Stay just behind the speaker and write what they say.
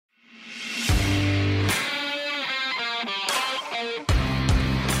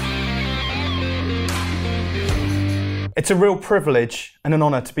It's a real privilege and an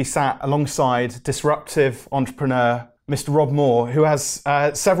honour to be sat alongside disruptive entrepreneur, Mr. Rob Moore, who has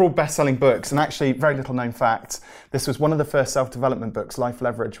several best-selling books, and actually, very little known fact, this was one of the first self-development books, Life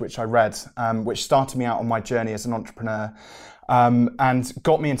Leverage, which I read, which started me out on my journey as an entrepreneur, and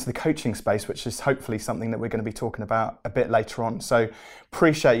got me into the coaching space, which is hopefully something that we're going to be talking about a bit later on. So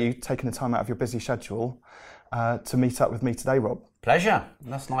appreciate you taking the time out of your busy schedule to meet up with me today, Rob. Pleasure.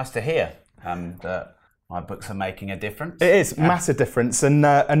 That's nice to hear. And my books are making a difference. It is, massive difference, and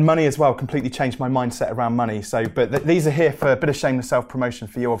money as well. Completely changed my mindset around money. So, but these are here for a bit of shameless self-promotion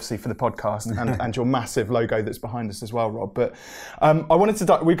for you, obviously, for the podcast and your massive logo that's behind us as well, Rob. But I wanted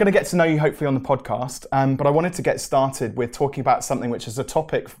to, we're going to get to know you hopefully on the podcast, but I wanted to get started with talking about something which is a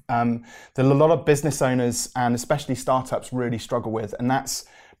topic that a lot of business owners and especially startups really struggle with, and that's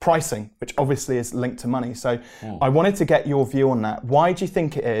pricing, which obviously is linked to money. So I wanted to get your view on that. Why do you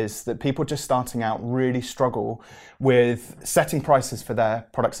think it is that people just starting out really struggle with setting prices for their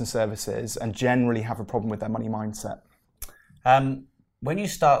products and services and generally have a problem with their money mindset? When you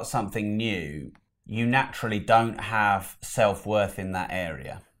start something new, you naturally don't have self-worth in that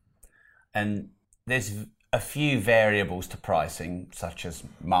area. And there's a few variables to pricing, such as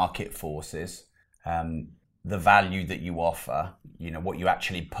market forces, the value that you offer, what you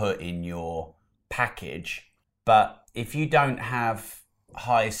actually put in your package. But if you don't have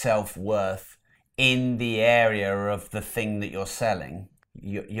high self-worth in the area of the thing that you're selling,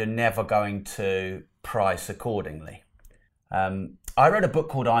 you're never going to price accordingly. I wrote a book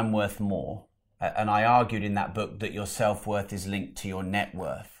called I'm Worth More, and I argued in that book that your self-worth is linked to your net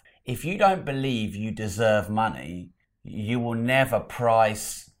worth. If you don't believe you deserve money, you will never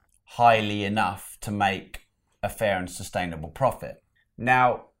price highly enough to make a fair and sustainable profit.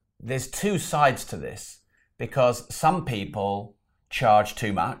 Now, there's two sides to this, because some people charge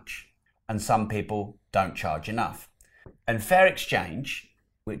too much and some people don't charge enough. And fair exchange,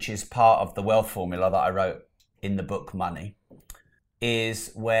 which is part of the wealth formula that I wrote in the book Money, is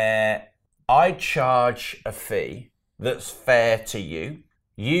where I charge a fee that's fair to you.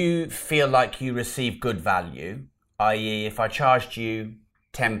 You feel like you receive good value, i.e. if I charged you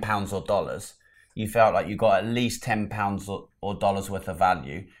 £10 or dollars, you felt like you got at least £10 or dollars worth of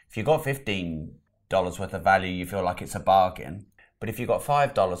value. If you got $15 worth of value, you feel like it's a bargain. But if you got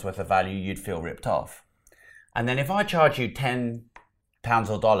 $5 worth of value, you'd feel ripped off. And then if I charge you £10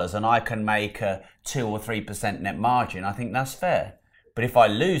 or dollars and I can make a 2 or 3% net margin, I think that's fair. But if I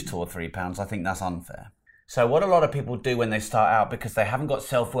lose £2 or £3, I think that's unfair. So what a lot of people do when they start out, because they haven't got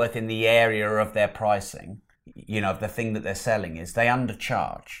self-worth in the area of their pricing, of the thing that they're selling, is they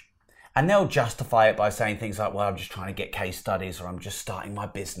undercharge. And they'll justify it by saying things like, well, I'm just trying to get case studies, or I'm just starting my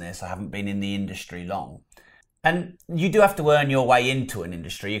business. I haven't been in the industry long. And you do have to earn your way into an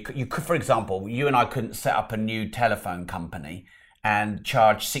industry. You could, for example, you and I couldn't set up a new telephone company and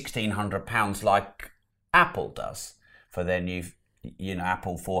charge £1,600 like Apple does for their new,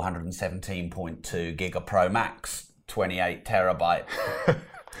 Apple 417.2 Giga Pro Max, 28 terabyte.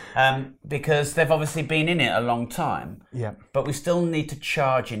 Because they've obviously been in it a long time. Yeah. But we still need to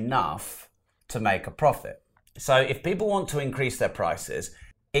charge enough to make a profit. So if people want to increase their prices,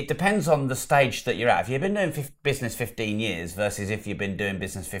 it depends on the stage that you're at. If you've been doing business 15 years versus if you've been doing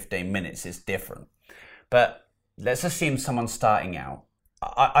business 15 minutes, it's different. But let's assume someone's starting out.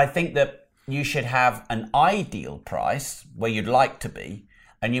 I think that you should have an ideal price where you'd like to be,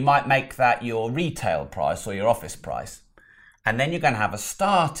 and you might make that your retail price or your office price. And then you're going to have a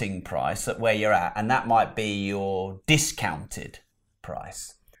starting price at where you're at, and that might be your discounted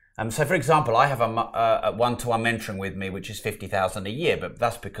price. So, for example, I have a one-to-one mentoring with me, which is $50,000 a year, but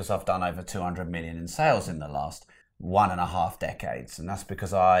that's because I've done over 200 million in sales in the last 1.5 decades, and that's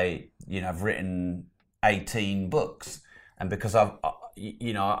because I've written 18 books, and because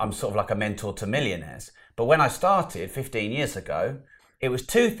I'm sort of like a mentor to millionaires. But when I started 15 years ago, it was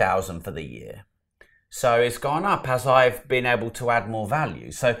 2,000 for the year. So it's gone up as I've been able to add more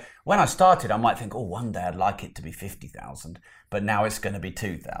value. So when I started, I might think, one day I'd like it to be 50,000, but now it's going to be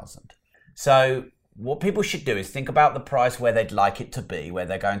 2,000. So what people should do is think about the price where they'd like it to be, where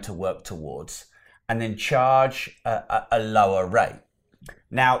they're going to work towards, and then charge a lower rate.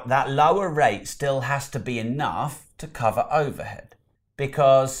 Now, that lower rate still has to be enough to cover overhead,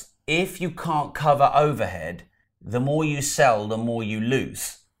 because if you can't cover overhead, the more you sell, the more you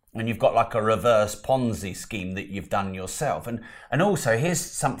lose. And you've got like a reverse Ponzi scheme that you've done yourself. And also, here's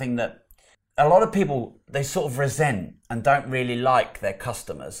something that a lot of people, they sort of resent and don't really like their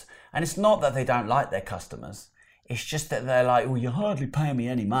customers. And it's not that they don't like their customers. It's just that they're like, well, you're hardly paying me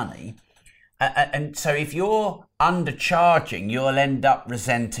any money. And so if you're undercharging, you'll end up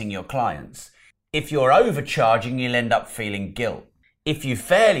resenting your clients. If you're overcharging, you'll end up feeling guilt. If you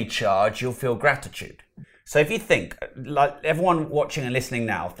fairly charge, you'll feel gratitude. So if you think, like everyone watching and listening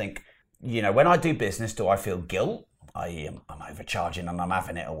now, think, when I do business, do I feel guilt? I'm overcharging and I'm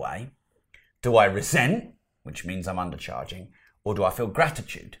having it away. Do I resent, which means I'm undercharging, or do I feel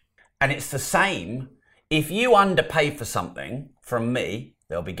gratitude? And it's the same. If you underpay for something from me,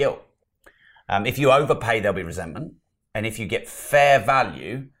 there'll be guilt. If you overpay, there'll be resentment. And if you get fair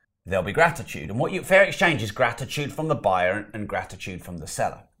value, there'll be gratitude. And fair exchange is gratitude from the buyer and gratitude from the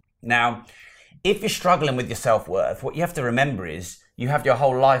seller. Now, if you're struggling with your self-worth, what you have to remember is you have your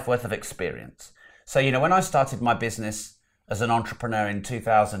whole life worth of experience. So, when I started my business as an entrepreneur in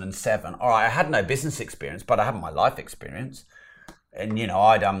 2007, all right, I had no business experience, but I had my life experience. And,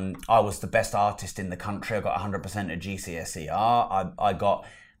 I was the best artist in the country. I got 100% at GCSER. I got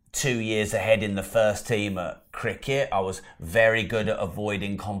 2 years ahead in the first team at cricket. I was very good at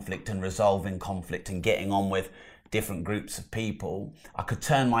avoiding conflict and resolving conflict and getting on with different groups of people. I could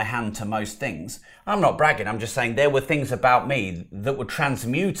turn my hand to most things. I'm not bragging. I'm just saying there were things about me that were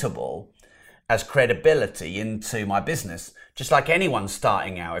transmutable as credibility into my business. Just like anyone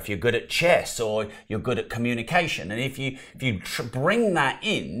starting out, if you're good at chess or you're good at communication, and if you bring that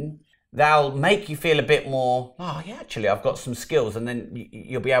in, they'll make you feel a bit more, oh yeah, actually I've got some skills, and then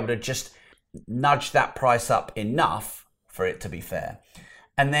you'll be able to just nudge that price up enough for it to be fair.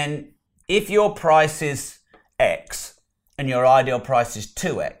 And then if your price is X and your ideal price is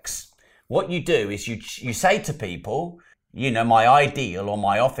 2X, what you do is you say to people, my ideal or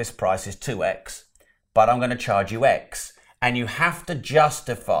my office price is 2X, but I'm going to charge you X. And you have to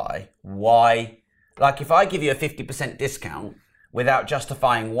justify why. Like if I give you a 50% discount without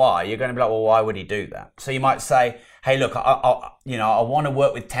justifying why, you're going to be like, well, why would he do that? So you might say, hey, look, I want to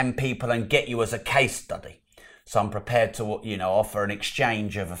work with 10 people and get you as a case study. So I'm prepared to, offer an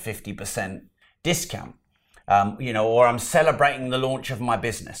exchange of a 50% discount. Or I'm celebrating the launch of my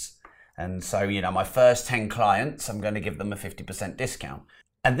business. And so, my first 10 clients, I'm going to give them a 50% discount.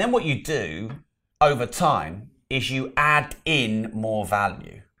 And then what you do over time is you add in more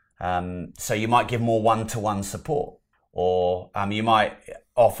value. So you might give more one-to-one support, or you might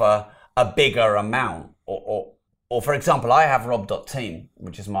offer a bigger amount. Or for example, I have rob.team,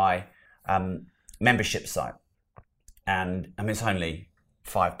 which is my membership site. And it's only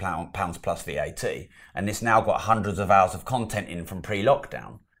 £5 plus VAT. And it's now got hundreds of hours of content in from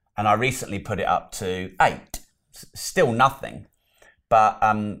pre-lockdown. And I recently put it up to 8. Still nothing. But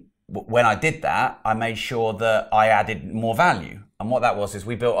when I did that, I made sure that I added more value. And what that was is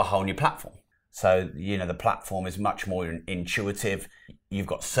we built a whole new platform. So, the platform is much more intuitive. You've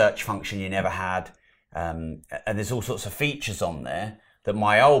got search function you never had. And there's all sorts of features on there that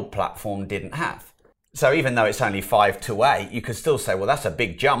my old platform didn't have. So even though it's only 5 to 8, you could still say, well, that's a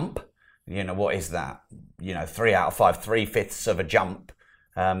big jump. What is that? 3 out of 5, 3/5 of a jump.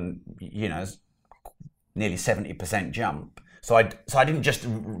 Nearly 70% jump. So I didn't just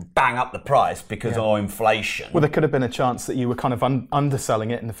bang up the price because of inflation. Well, there could have been a chance that you were kind of underselling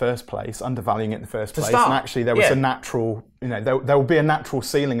it in the first place, undervaluing it in the first place. Start. And actually there was a natural, there will be a natural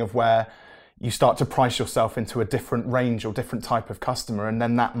ceiling of where you start to price yourself into a different range or different type of customer, and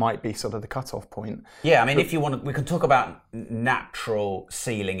then that might be sort of the cutoff point. Yeah, if you want, we can talk about natural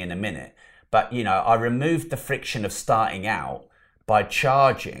ceiling in a minute. But, I removed the friction of starting out by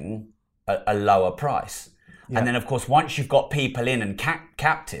charging a lower price. Yeah. And then, of course, once you've got people in and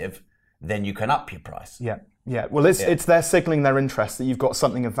captive, then you can up your price. Yeah. Well, it's they're signaling their interest that you've got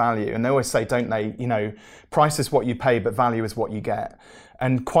something of value. And they always say, don't they, price is what you pay, but value is what you get.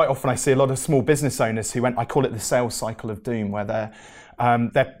 And quite often I see a lot of small business owners who I call it the sales cycle of doom, where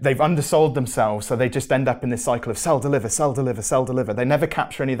they've undersold themselves. So they just end up in this cycle of sell, deliver, sell, deliver, sell, deliver. They never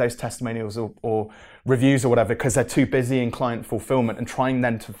capture any of those testimonials or reviews or whatever because they're too busy in client fulfillment and trying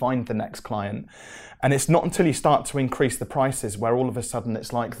then to find the next client. And it's not until you start to increase the prices where all of a sudden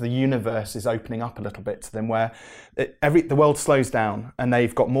it's like the universe is opening up a little bit to them, where the world slows down and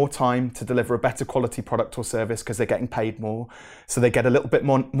they've got more time to deliver a better quality product or service because they're getting paid more. So they get a little bit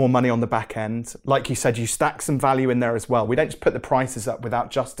more money on the back end. Like you said, you stack some value in there as well. We don't just put the prices up without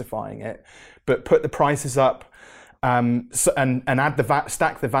justifying it, but put the prices up and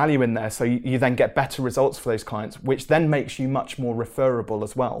stack the value in there, so you then get better results for those clients, which then makes you much more referable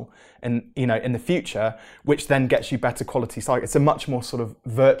as well, and in the future, which then gets you better quality cycle. It's a much more sort of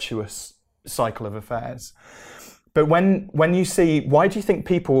virtuous cycle of affairs. But when you see, why do you think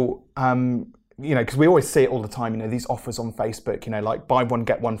people, because we always see it all the time, these offers on Facebook, like buy one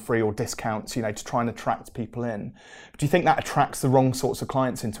get one free or discounts, to try and attract people in. Do you think that attracts the wrong sorts of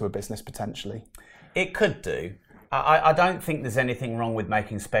clients into a business potentially? It could do. I don't think there's anything wrong with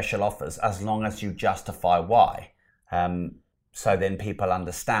making special offers as long as you justify why. So then people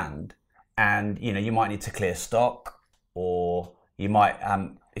understand. And, you might need to clear stock, or you might,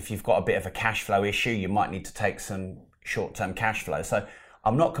 if you've got a bit of a cash flow issue, you might need to take some short-term cash flow. So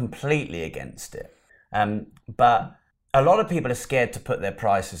I'm not completely against it. But a lot of people are scared to put their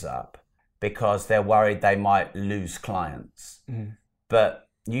prices up because they're worried they might lose clients. But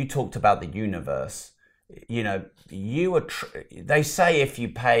you talked about the universe. They say if you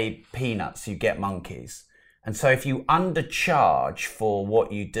pay peanuts, you get monkeys. And so if you undercharge for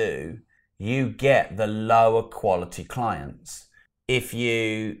what you do, you get the lower quality clients. If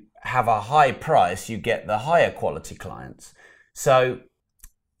you have a high price, you get the higher quality clients. So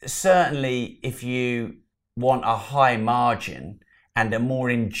certainly if you want a high margin and a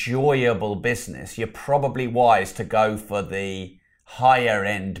more enjoyable business, you're probably wise to go for the higher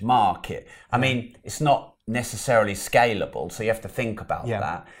end market. I mean, it's not necessarily scalable, so you have to think about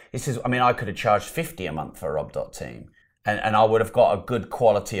that. I could have charged 50 a month for Rob.team, and I would have got a good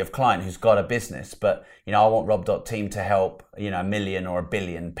quality of client who's got a business. But I want Rob.team to help a million or a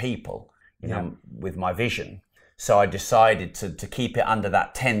billion people, with my vision. So I decided to keep it under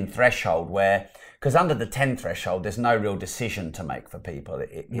that 10 threshold, because under the 10 threshold, there's no real decision to make for people.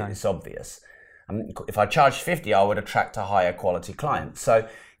 It's obvious. If I charged 50, I would attract a higher quality client. So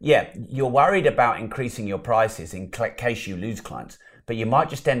yeah, you're worried about increasing your prices in case you lose clients, but you might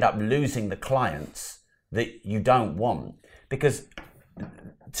just end up losing the clients that you don't want. Because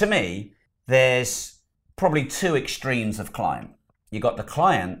to me, there's probably two extremes of client. You got the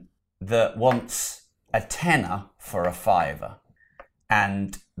client that wants a tenner for a fiver,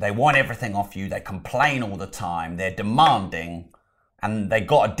 and they want everything off you. They complain all the time. They're demanding, and they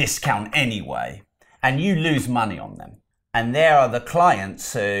got a discount anyway, and you lose money on them. And there are the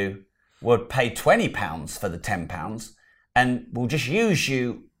clients who would pay £20 for the £10 and will just use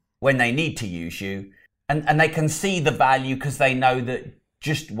you when they need to use you. And they can see the value because they know that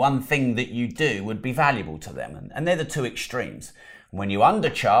just one thing that you do would be valuable to them. And they're the two extremes. When you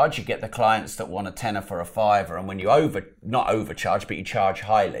undercharge, you get the clients that want a tenner for a fiver. And when you not overcharge, but you charge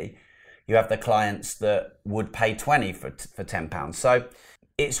highly, you have the clients that would pay 20 for £10. So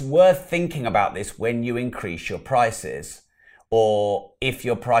it's worth thinking about this when you increase your prices, or if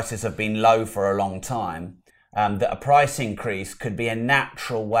your prices have been low for a long time, that a price increase could be a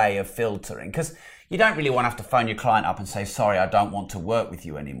natural way of filtering. Because you don't really want to have to phone your client up and say, sorry, I don't want to work with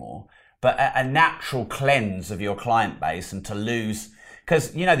you anymore. But a natural cleanse of your client base, and to lose,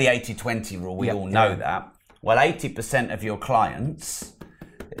 because the 80-20 rule, we all know that. Well, 80% of your clients,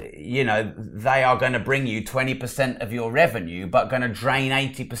 they are going to bring you 20% of your revenue, but going to drain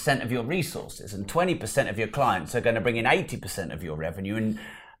 80% of your resources. And 20% of your clients are going to bring in 80% of your revenue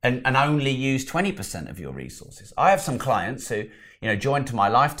and only use 20% of your resources. I have some clients who, joined to my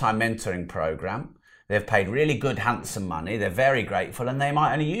lifetime mentoring program. They've paid really good, handsome money. They're very grateful, and they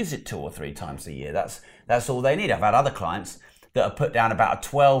might only use it 2 or 3 times a year. That's all they need. I've had other clients that have put down about a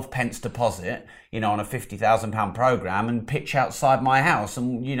 12 pence deposit, on a £50,000 program, and pitch outside my house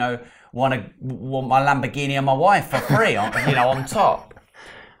and, want my Lamborghini and my wife for free on top.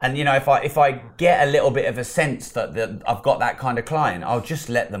 And, if I get a little bit of a sense that I've got that kind of client, I'll just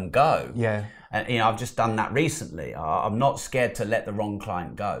let them go. Yeah. And, I've just done that recently. I'm not scared to let the wrong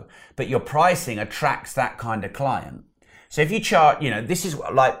client go. But your pricing attracts that kind of client. So if you charge, this is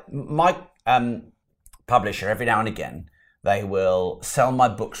like my publisher, every now and again, they will sell my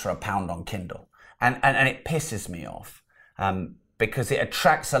books for £1 on Kindle. And it pisses me off because it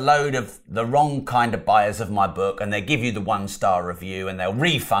attracts a load of the wrong kind of buyers of my book, and they give you the 1-star review and they'll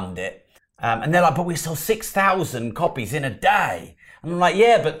refund it. And they're like, but we sell 6,000 copies in a day. And I'm like,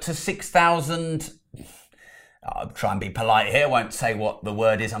 yeah, but to 6,000, I'll try and be polite here, won't say what the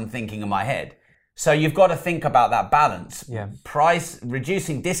word is I'm thinking in my head. So you've got to think about that balance. Yeah. Price,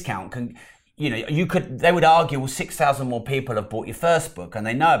 reducing discount can, they would argue, well, 6,000 more people have bought your first book and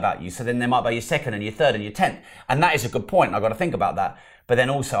they know about you, so then they might buy your second and your third and your 10th. And that is a good point. I've got to think about that. But then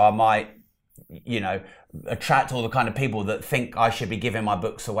also I might, attract all the kind of people that think I should be giving my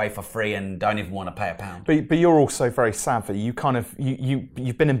books away for free and don't even want to pay £1. But you're also very savvy. You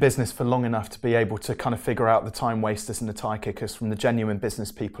you've been in business for long enough to be able to kind of figure out the time wasters and the tie kickers from the genuine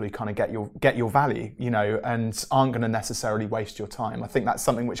business people who kind of get your value, and aren't going to necessarily waste your time. I think that's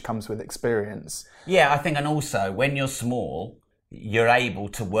something which comes with experience. Yeah, I think, and also when you're small, you're able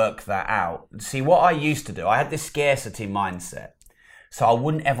to work that out. See, what I used to do, I had this scarcity mindset. So I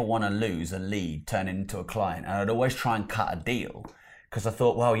wouldn't ever want to lose a lead turning into a client. And I'd always try and cut a deal because I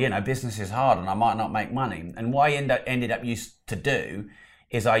thought, well, business is hard and I might not make money. And what I ended up used to do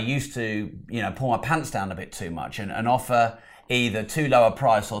is I used to, pull my pants down a bit too much and offer either too low a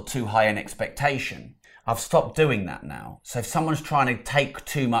price or too high an expectation. I've stopped doing that now. So if someone's trying to take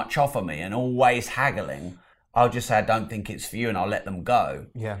too much off of me and always haggling, I'll just say, I don't think it's for you, and I'll let them go.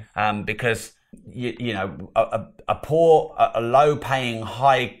 Yeah. Because, a low-paying,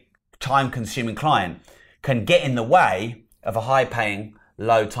 high time-consuming client can get in the way of a high-paying,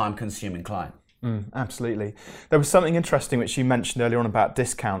 low time-consuming client. Absolutely. There was something interesting which you mentioned earlier on about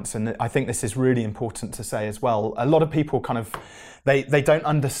discounts, and I think this is really important to say as well. A lot of people they don't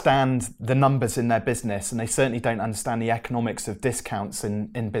understand the numbers in their business, and they certainly don't understand the economics of discounts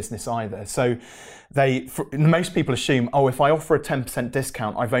in business either. So most people assume, if I offer a 10%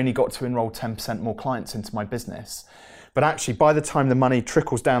 discount, I've only got to enroll 10% more clients into my business. But actually, by the time the money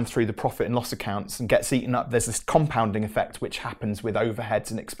trickles down through the profit and loss accounts and gets eaten up, there's this compounding effect which happens with overheads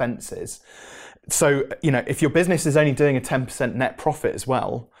and expenses. So, if your business is only doing a 10% net profit as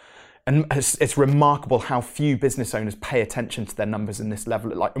well, and it's remarkable how few business owners pay attention to their numbers in this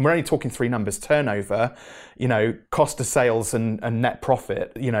level. And we're only talking three numbers: turnover, cost of sales, and net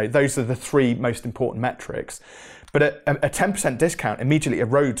profit. Those are the three most important metrics. But a 10% discount immediately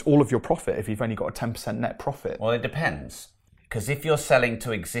erodes all of your profit if you've only got a 10% net profit. Well, it depends. Because if you're selling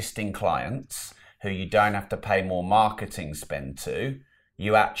to existing clients who you don't have to pay more marketing spend to,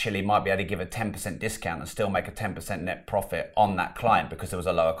 you actually might be able to give a 10% discount and still make a 10% net profit on that client because there was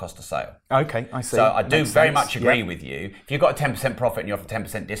a lower cost of sale. Okay, I see. So I do very much agree with you. If you've got a 10% profit and you offer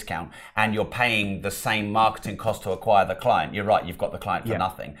 10% discount and you're paying the same marketing cost to acquire the client, you're right, you've got the client for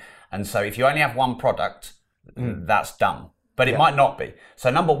nothing. And so if you only have one product, that's dumb. But it might not be. So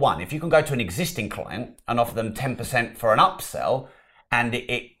number one, if you can go to an existing client and offer them 10% for an upsell and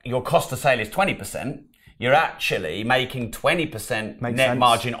your cost of sale is 20%, you're actually making 20% net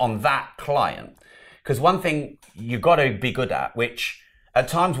margin on that client. Because one thing you've got to be good at, which at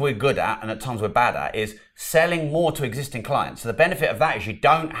times we're good at and at times we're bad at, is selling more to existing clients. So the benefit of that is you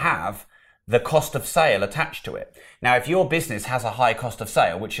don't have the cost of sale attached to it. Now, if your business has a high cost of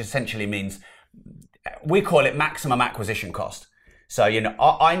sale, which essentially means we call it maximum acquisition cost. So,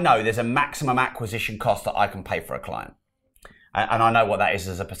 I know there's a maximum acquisition cost that I can pay for a client. And I know what that is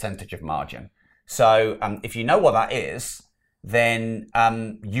as a percentage of margin. So if you know what that is, then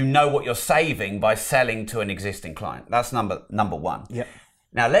you know what you're saving by selling to an existing client. That's number one. Yep.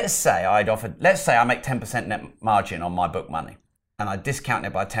 Now, let's say I make 10% net margin on my book money and I discount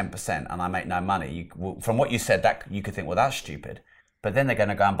it by 10% and I make no money. From what you said, that you could think, well, that's stupid. But then they're going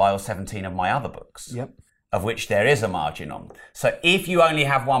to go and buy all 17 of my other books, of which there is a margin on. So if you only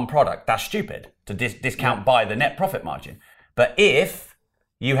have one product, that's stupid to discount by the net profit margin. But if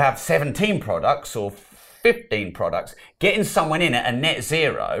you have 17 products or 15 products, getting someone in at a net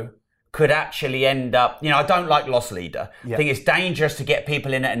zero could actually end up, I don't like loss leader. I think it's dangerous to get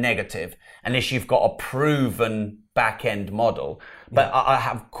people in at a negative unless you've got a proven back end model. But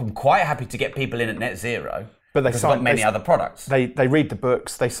I'm quite happy to get people in at net zero. But they've got many other products. They read the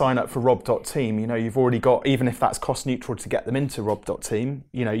books, they sign up for Rob.team. You've already got, even if that's cost neutral to get them into Rob.team,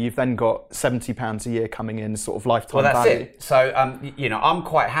 you've then got £70 a year coming in, sort of lifetime value. Well, that's it. So, I'm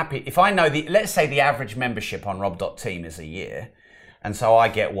quite happy. If I know let's say the average membership on Rob.team is a year, and so I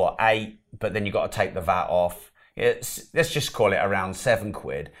get, 8, but then you've got to take the VAT off. Let's just call it around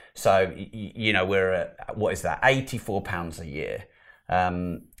 £7. So, we're at, what is that, £84 a year.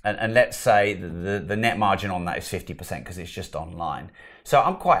 And let's say the net margin on that is 50% because it's just online. So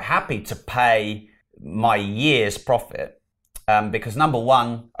I'm quite happy to pay my year's profit because number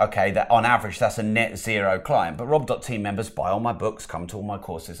one, that on average, that's a net zero client. But Rob.team members buy all my books, come to all my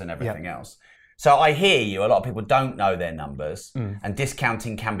courses and everything else. So I hear you. A lot of people don't know their numbers and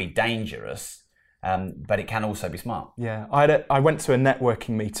discounting can be dangerous. But it can also be smart. Yeah, I went to a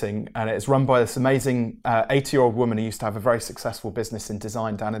networking meeting and it's run by this amazing 80-year-old woman who used to have a very successful business in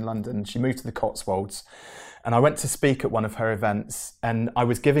design down in London. She moved to the Cotswolds and I went to speak at one of her events and I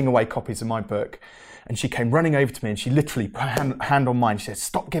was giving away copies of my book and she came running over to me and she literally put her hand on mine. She said,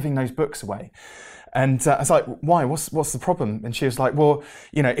 "Stop giving those books away." And I was like, "Why? What's the problem?" And she was like, "Well,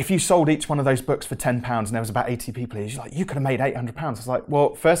 if you sold each one of those books for £10 and there was about 80 people here, she's like, you could have made £800. I was like,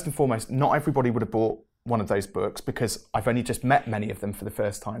 "Well, first and foremost, not everybody would have bought one of those books because I've only just met many of them for the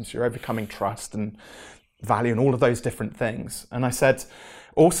first time. So you're overcoming trust and value and all of those different things." And I said,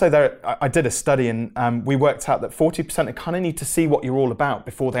 also I did a study and we worked out that 40% kind of need to see what you're all about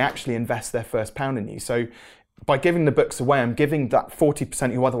before they actually invest their first pound in you. So by giving the books away, I'm giving that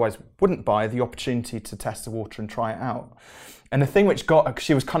 40% who otherwise wouldn't buy the opportunity to test the water and try it out. And the thing which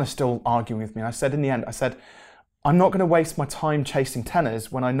she was kind of still arguing with me. And I said, in the end, I'm not going to waste my time chasing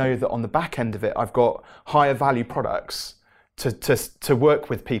tenors when I know that on the back end of it, I've got higher value products to work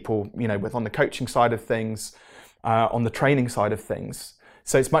with people, with on the coaching side of things, on the training side of things.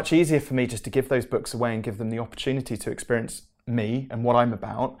 So it's much easier for me just to give those books away and give them the opportunity to experience me and what I'm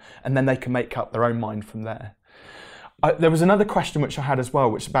about, and then they can make up their own mind from there. There was another question which I had as well,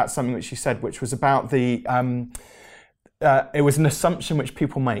 which is about something which you said, which was about the, it was an assumption which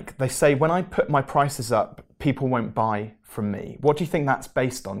people make. They say, when I put my prices up, people won't buy from me. What do you think that's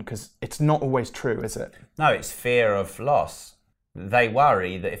based on? Because it's not always true, is it? No, it's fear of loss. They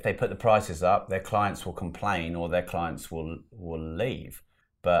worry that if they put the prices up, their clients will complain or their clients will leave.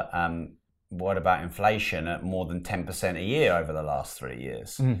 But what about inflation at more than 10% a year over the last 3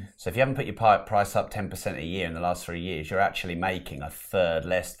 years? So if you haven't put your price up 10% a year in the last 3 years, you're actually making a third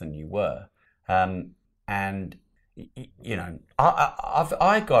less than you were. And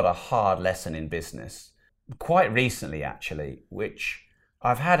I got a hard lesson in business quite recently, actually, which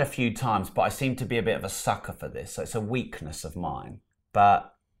I've had a few times, but I seem to be a bit of a sucker for this. So it's a weakness of mine.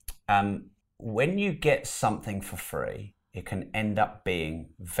 But when you get something for free, it can end up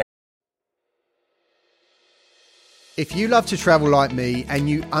being very... If you love to travel like me and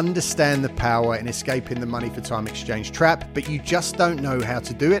you understand the power in escaping the money for time exchange trap, but you just don't know how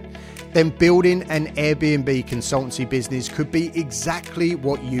to do it, then building an Airbnb consultancy business could be exactly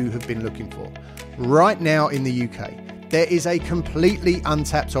what you have been looking for. Right now in the UK, there is a completely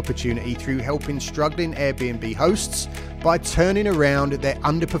untapped opportunity through helping struggling Airbnb hosts by turning around their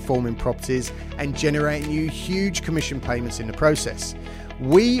underperforming properties and generating you huge commission payments in the process.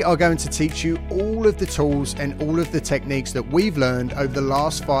 We are going to teach you all of the tools and all of the techniques that we've learned over the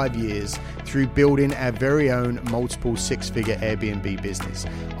last 5 years through building our very own multiple six-figure Airbnb business,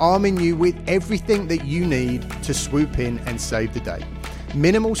 arming you with everything that you need to swoop in and save the day.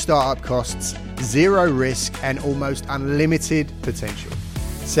 Minimal startup costs, zero risk, and almost unlimited potential.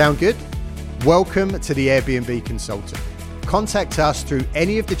 Sound good? Welcome to the Airbnb Consultant. Contact us through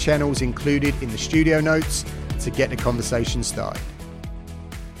any of the channels included in the studio notes to get the conversation started.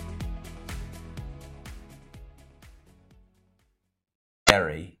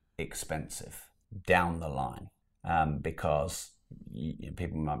 Very expensive down the line because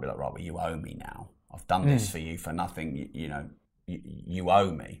people might be like, right, well, you owe me now. I've done this for you for nothing. You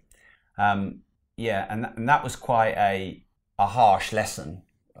owe me. And that was quite a harsh lesson.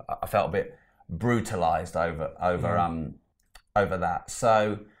 I felt a bit brutalized over that.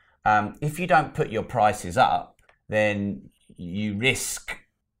 So if you don't put your prices up, then you risk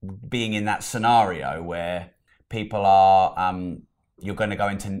being in that scenario where people are you're going to go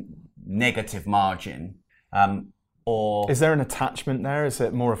into negative margin. Or is there an attachment there? Is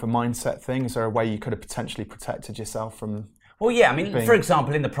it more of a mindset thing? Is there a way you could have potentially protected yourself from? Well, yeah. I mean, for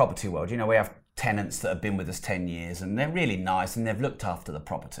example, in the property world, we have tenants that have been with us 10 years and they're really nice and they've looked after the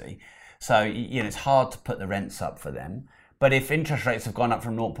property. So, it's hard to put the rents up for them. But if interest rates have gone up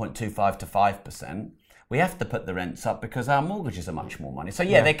from 0.25 to 5%, we have to put the rents up because our mortgages are much more money. So,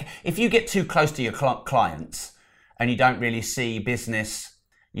 if you get too close to your clients and you don't really see business,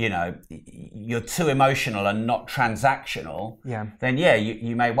 you're too emotional and not transactional, then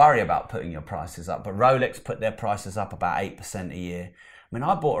you may worry about putting your prices up. But Rolex put their prices up about 8% a year. I mean,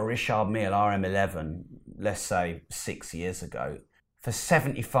 I bought a Richard Mille RM11, let's say 6 years ago, for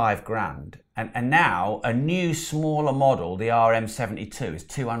 75 grand. And now a new smaller model, the RM72, is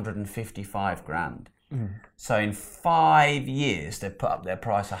 255 grand. So in 5 years, they've put up their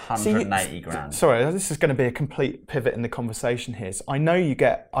price 180 grand. Sorry, this is going to be a complete pivot in the conversation here. So I know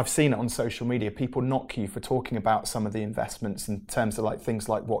I've seen it on social media, people knock you for talking about some of the investments in terms of things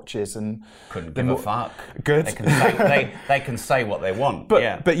like watches and... Couldn't give a fuck. Good. They can say what they want.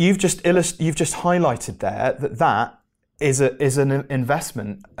 But you've just highlighted there that is an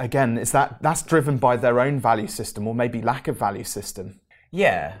investment. Again, that's driven by their own value system or maybe lack of value system.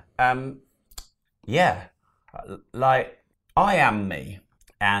 I am me,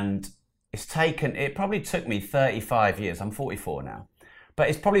 and it probably took me 35 years, I'm 44 now, but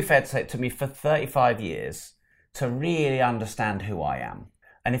it's probably fair to say it took me for 35 years to really understand who I am.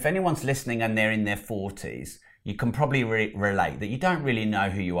 And if anyone's listening and they're in their 40s, you can probably relate that you don't really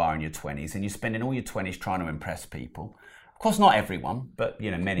know who you are in your 20s and you're spending all your 20s trying to impress people. Of course, not everyone, but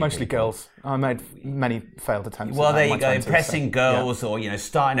many. Mostly people. girls. I made many failed attempts. Well, there you go, impressing girls, or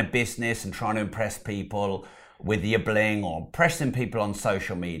starting a business and trying to impress people with your bling, or impressing people on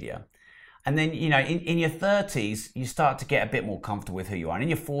social media. And then in your 30s, you start to get a bit more comfortable with who you are. And in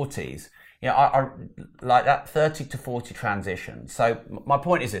your 40s, I like that 30 to 40 transition. So my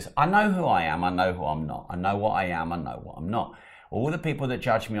point is this: I know who I am, I know who I'm not. I know what I am, I know what I'm not. All the people that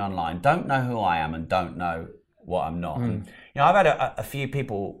judge me online don't know who I am and don't know what I'm not. And, I've had a few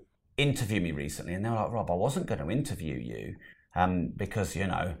people interview me recently, and they were like, Rob, I wasn't going to interview you because,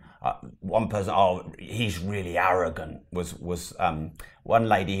 one person, he's really arrogant, was one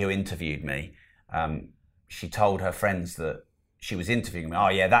lady who interviewed me. She told her friends that she was interviewing me, oh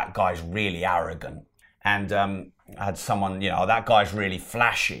yeah, that guy's really arrogant. And I had someone, that guy's really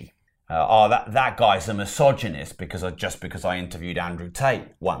flashy. That guy's a misogynist because I interviewed Andrew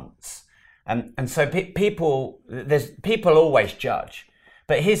Tate once. And so people always judge.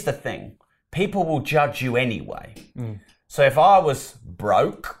 But here's the thing, people will judge you anyway. So if I was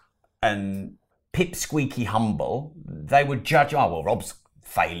broke and pipsqueaky humble, they would judge, Rob's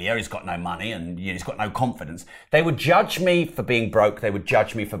failure, he's got no money and he's got no confidence. They would judge me for being broke, they would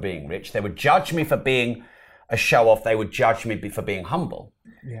judge me for being rich, they would judge me for being a show-off, they would judge me for being humble.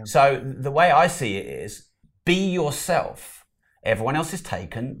 Yeah. So the way I see it is, be yourself. Everyone else is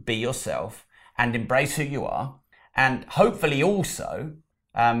taken, be yourself and embrace who you are, and hopefully also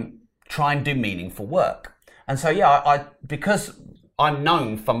try and do meaningful work. And so I because I'm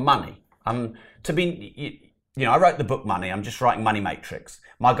known for money, I wrote the book Money. I'm just writing Money Matrix.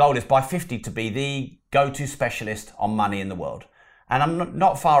 My goal is by 50 to be the go-to specialist on money in the world. And I'm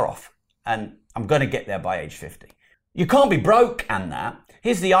not far off. And I'm going to get there by age 50. You can't be broke and that.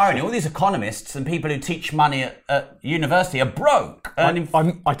 Here's the irony. All these economists and people who teach money at university are broke.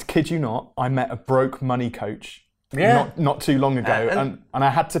 I kid you not, I met a broke money coach not too long ago. And I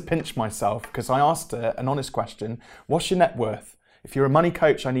had to pinch myself because I asked her an honest question. What's your net worth? If you're a money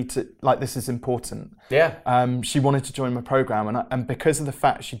coach, I need to, this is important. Yeah. She wanted to join my program, and because of the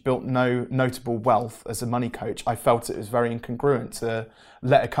fact she built no notable wealth as a money coach, I felt it was very incongruent to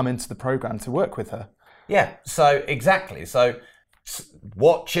let her come into the program to work with her. Yeah, so exactly. So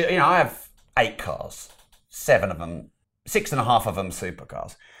I have 8 cars, 7 of them, 6.5 of them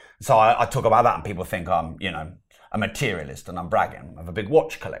supercars. So I talk about that and people think I'm, a materialist and I'm bragging. I have a big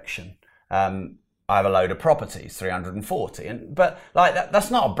watch collection. I have a load of properties, 340, but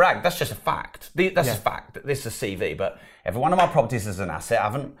that's not a brag. That's just a fact. That's a fact. This is a CV. But every one of my properties is an asset.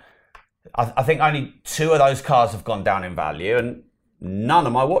 I think only 2 of those cars have gone down in value, and none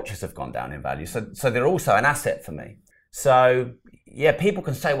of my watches have gone down in value. So they're also an asset for me. So yeah, people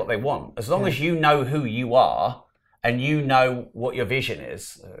can say what they want as long as you know who you are and you know what your vision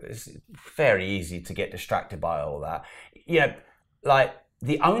is. It's very easy to get distracted by all that.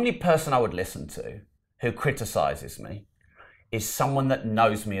 The only person I would listen to who criticizes me is someone that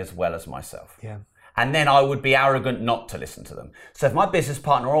knows me as well as myself. Yeah. And then I would be arrogant not to listen to them. So if my business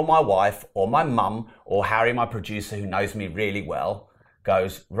partner or my wife or my mum or Harry, my producer, who knows me really well,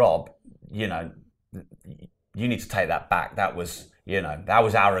 goes, Rob, you need to take that back. That was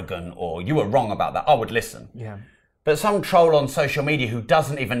arrogant, or you were wrong about that. I would listen. Yeah. But some troll on social media who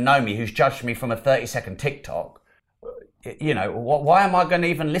doesn't even know me, who's judged me from a 30-second TikTok, why am I going to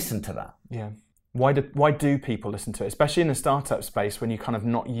even listen to that? Yeah. Why do people listen to it, especially in the startup space when you're kind of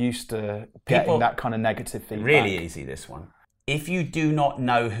not used to getting that kind of negative feedback? Really easy, this one. If you do not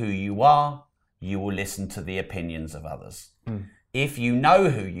know who you are, you will listen to the opinions of others. If you know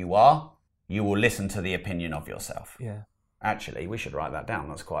who you are, you will listen to the opinion of yourself. Yeah. Actually, we should write that down.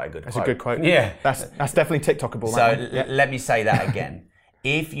 That's quite a good quote. That's a good quote. Yeah. That's definitely TikTokable. So let me say that again.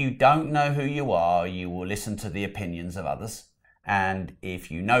 If you don't know who you are, you will listen to the opinions of others. And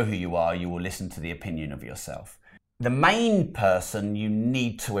if you know who you are, you will listen to the opinion of yourself. The main person you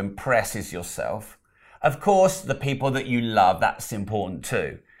need to impress is yourself. Of course, the people that you love, that's important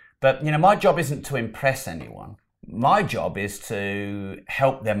too. But, my job isn't to impress anyone. My job is to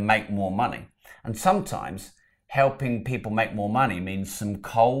help them make more money. And sometimes helping people make more money means some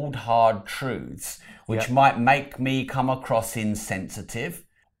cold, hard truths, which might make me come across insensitive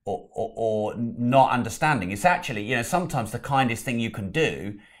or not understanding. It's actually, sometimes the kindest thing you can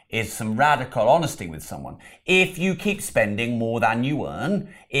do is some radical honesty with someone. If you keep spending more than you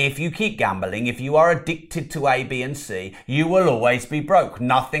earn, if you keep gambling, if you are addicted to A, B, and C, you will always be broke.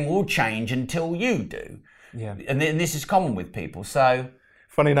 Nothing will change until you do. Yeah. And this is common with people. So,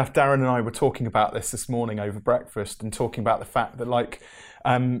 funny enough, Darren and I were talking about this morning over breakfast and talking about the fact that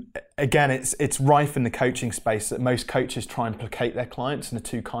again, it's rife in the coaching space that most coaches try and placate their clients and are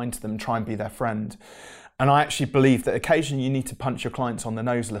too kind to them and try and be their friend. And I actually believe that occasionally you need to punch your clients on the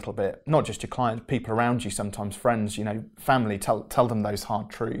nose a little bit. Not just your clients, people around you, sometimes friends, family, tell them those hard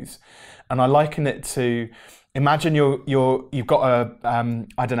truths. And I liken it to, imagine you've got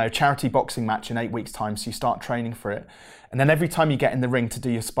a charity boxing match in 8 weeks' time, so you start training for it. And then every time you get in the ring to do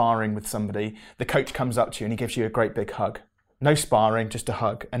your sparring with somebody, the coach comes up to you and he gives you a great big hug. no sparring, just a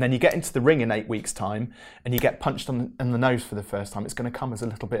hug. And then you get into the ring in 8 weeks' time and you get punched on the nose for the first time. It's going to come as a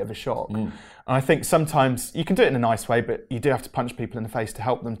little bit of a shock. And I think sometimes you can do it in a nice way, but you do have to punch people in the face to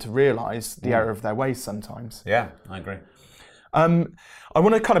help them to realise the error of their ways sometimes. Yeah, I agree. I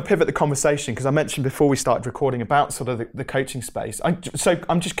want to kind of pivot the conversation because I mentioned before we started recording about sort of the coaching space. So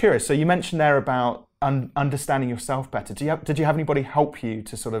I'm just curious. So you mentioned there about understanding yourself better. Did you have anybody help you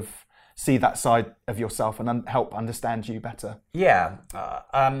to sort of see that side of yourself and help understand you better? Yeah.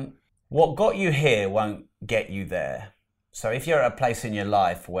 What got you here won't get you there. So if you're at a place in your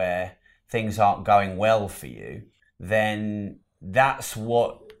life where things aren't going well for you, then that's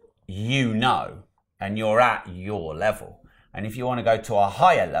what you know, and you're at your level. And if you want to go to a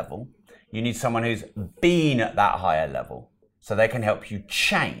higher level, you need someone who's been at that higher level so they can help you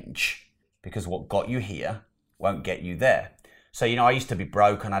change, because what got you here won't get you there. So, I used to be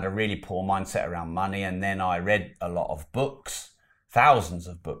broke and had a really poor mindset around money. And then I read a lot of books, thousands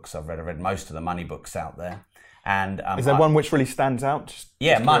of books I've read. I read most of the money books out there. And is there one which really stands out?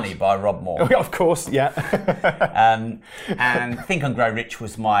 Just Money by Rob Moore. Oh, of course, yeah. And Think and Grow Rich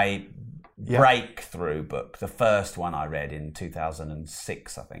was my breakthrough book, the first one I read in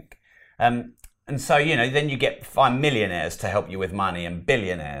 2006, I think. And so, then you find millionaires to help you with money, and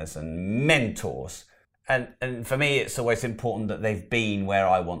billionaires and mentors. And for me, it's always important that they've been where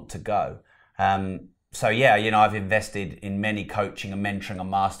I want to go. So I've invested in many coaching and mentoring and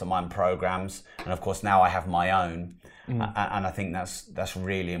mastermind programs. And of course, now I have my own. And I think that's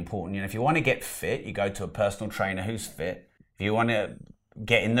really important. If you want to get fit, you go to a personal trainer who's fit. If you want to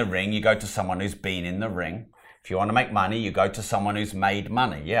get in the ring, you go to someone who's been in the ring. If you want to make money, you go to someone who's made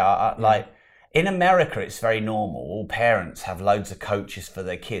money. Like in America, it's very normal. All parents have loads of coaches for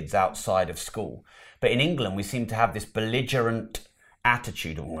their kids outside of school. But in England, we seem to have this belligerent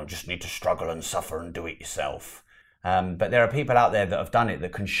attitude of, I just need to struggle and suffer and do it yourself. But there are people out there that have done it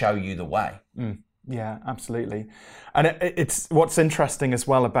that can show you the way. Yeah, absolutely. And it's what's interesting as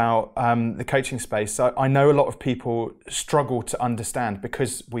well about the coaching space. So I know a lot of people struggle to understand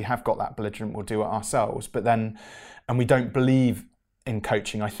because we have got that belligerent, we'll do it ourselves, and we don't believe in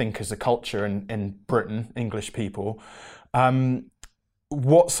coaching, I think, as a culture in Britain, English people.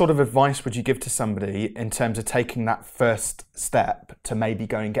 What sort of advice would you give to somebody in terms of taking that first step to maybe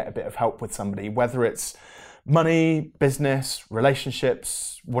go and get a bit of help with somebody, whether it's money, business,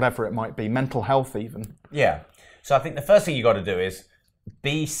 relationships, whatever it might be, mental health even? Yeah. So I think the first thing you got to do is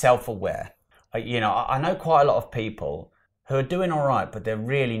be self-aware. I know quite a lot of people who are doing all right, but they're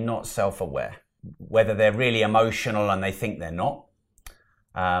really not self-aware, whether they're really emotional and they think they're not,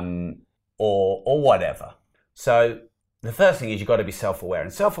 or whatever. So the first thing is you've got to be self-aware.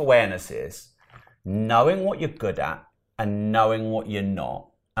 And self-awareness is knowing what you're good at and knowing what you're not,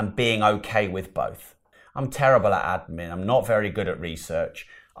 and being okay with both. I'm terrible at admin. I'm not very good at research.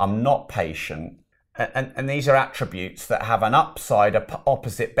 I'm not patient. And these are attributes that have an upside,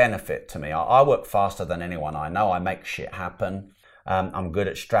 opposite benefit to me. I work faster than anyone I know. I make shit happen. I'm good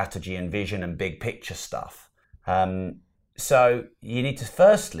at strategy and vision and big picture stuff. So you need to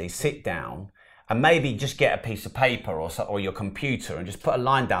firstly sit down and maybe just get a piece of paper or your computer and just put a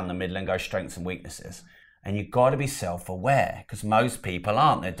line down the middle and go strengths and weaknesses. And you've got to be self-aware, because most people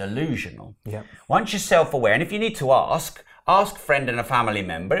aren't. They're delusional. Yeah. Once you're self-aware, and if you need to ask a friend and a family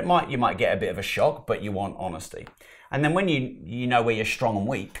member. You might get a bit of a shock, but you want honesty. And then when you know where you're strong and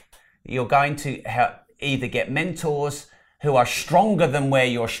weak, you're going to either get mentors who are stronger than where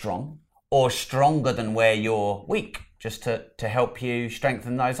you're strong or stronger than where you're weak, just to help you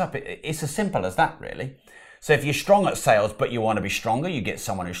strengthen those up. It's as simple as that, really. So if you're strong at sales, but you want to be stronger, you get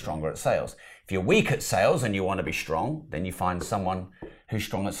someone who's stronger at sales. If you're weak at sales and you want to be strong, then you find someone who's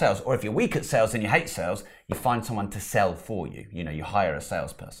strong at sales. Or if you're weak at sales and you hate sales, you find someone to sell for you. You hire a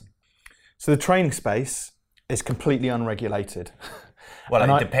salesperson. So the training space is completely unregulated.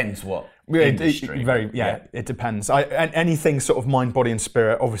 Well, it depends what industry. It depends. Anything sort of mind, body and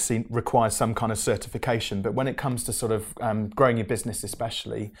spirit obviously requires some kind of certification. But when it comes to sort of growing your business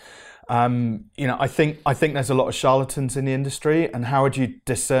especially, I think there's a lot of charlatans in the industry. And how would you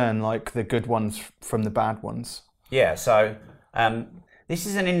discern like the good ones from the bad ones? Yeah, so this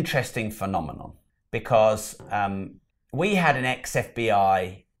is an interesting phenomenon because we had an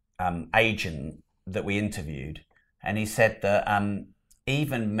ex-FBI agent that we interviewed, and he said that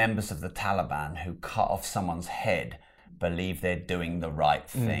even members of the Taliban who cut off someone's head believe they're doing the right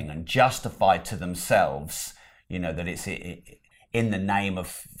thing and justify to themselves, that it's in the name of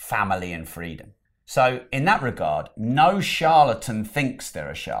family and freedom. So in that regard, no charlatan thinks they're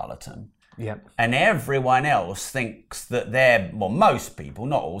a charlatan. Yeah. And everyone else thinks that most people,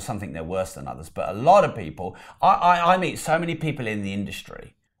 not all, some think they're worse than others, but a lot of people, I meet so many people in the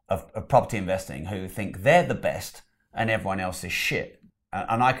industry of property investing who think they're the best and everyone else is shit.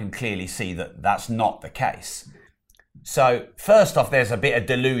 And I can clearly see that that's not the case. So first off, there's a bit of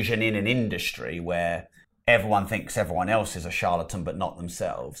delusion in an industry where everyone thinks everyone else is a charlatan, but not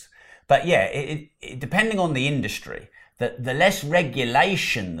themselves. But yeah, it depending on the industry, the less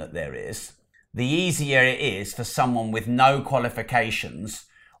regulation that there is, the easier it is for someone with no qualifications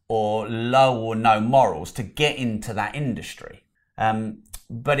or low or no morals to get into that industry.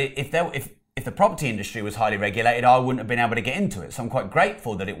 But if the property industry was highly regulated, I wouldn't have been able to get into it. So I'm quite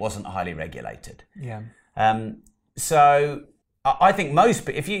grateful that it wasn't highly regulated. Yeah. So I think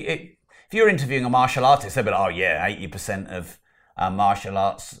if you're interviewing a martial artist, they'll be like, oh yeah, 80% of martial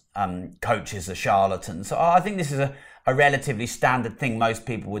arts coaches are charlatans. So I think this is a relatively standard thing most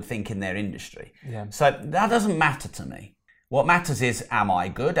people would think in their industry. Yeah. So that doesn't matter to me. What matters is, am I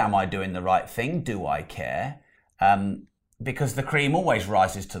good? Am I doing the right thing? Do I care? Because the cream always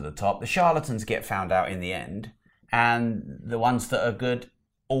rises to the top. The charlatans get found out in the end, and the ones that are good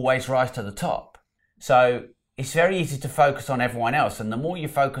always rise to the top. So it's very easy to focus on everyone else, and the more you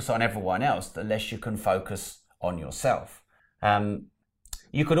focus on everyone else, the less you can focus on yourself.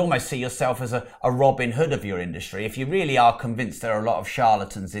 You could almost see yourself as a Robin Hood of your industry. If you really are convinced there are a lot of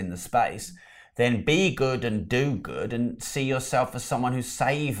charlatans in the space, then be good and do good and see yourself as someone who's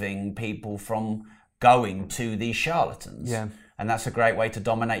saving people from going to these charlatans. Yeah. And that's a great way to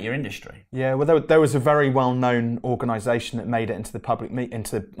dominate your industry. Yeah, well, there was a very well-known organisation that made it into the public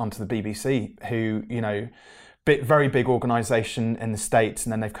onto the BBC, who, you know, very big organisation in the States,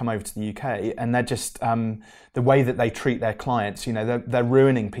 and then they've come over to the UK, and they're just the way that they treat their clients, you know, they're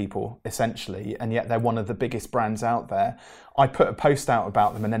ruining people essentially, and yet they're one of the biggest brands out there. I put a post out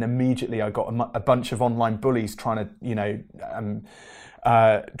about them, and then immediately I got a bunch of online bullies trying to, you know,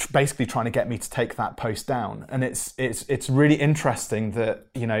 basically trying to get me to take that post down. And it's really interesting that,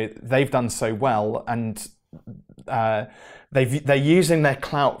 you know, they've done so well, and they're using their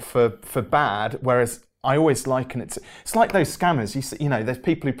clout for bad, whereas I always liken it to, it's like those scammers. You know, there's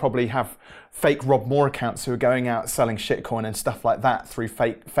people who probably have fake Rob Moore accounts who are going out selling shitcoin and stuff like that through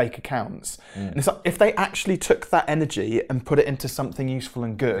fake accounts. And it's like, if they actually took that energy and put it into something useful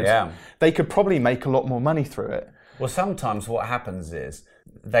and good, they could probably make a lot more money through it. Well, sometimes what happens is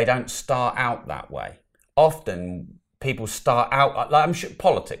they don't start out that way. Often people start out, like I'm sure,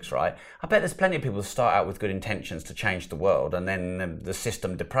 politics, right? I bet there's plenty of people who start out with good intentions to change the world, and then the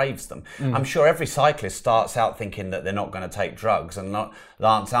system depraves them. I'm sure every cyclist starts out thinking that they're not going to take drugs, and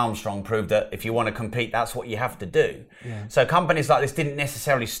Lance Armstrong proved that if you want to compete, that's what you have to do. Yeah. So companies like this didn't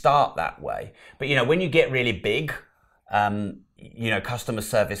necessarily start that way. But, you know, when you get really big, you know, customer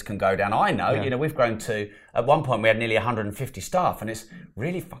service can go down. I know, you know, we've grown to, at one point we had nearly 150 staff, and it's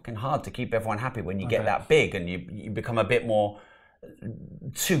really fucking hard to keep everyone happy when you get that big and you become a bit more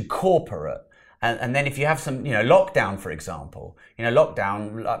too corporate. And then if you have some, you know, lockdown, for example, you know,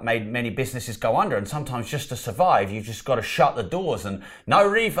 lockdown made many businesses go under, and sometimes just to survive, you've just got to shut the doors and no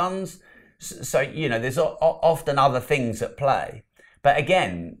refunds. So, you know, there's often other things at play. But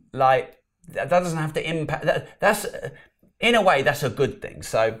again, like, that doesn't have to impact, that's, in a way, that's a good thing.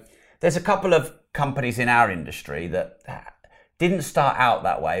 So there's a couple of companies in our industry that didn't start out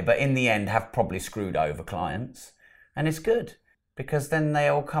that way, but in the end have probably screwed over clients. And it's good, because then they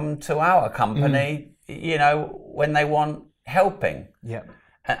all come to our company, you know, when they want helping. Yeah.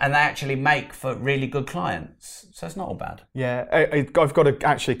 And they actually make for really good clients. So it's not all bad. Yeah, I've got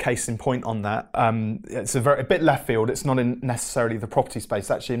actually a case in point on that. It's a bit left field. It's not in necessarily the property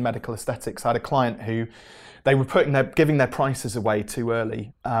space, actually in medical aesthetics. I had a client who, they were giving their prices away too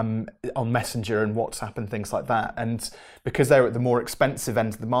early on Messenger and WhatsApp and things like that. And because they were at the more expensive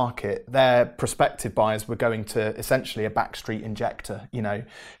end of the market, their prospective buyers were going to essentially a backstreet injector, you know,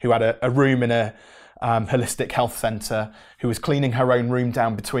 who had a room in a holistic health centre, who was cleaning her own room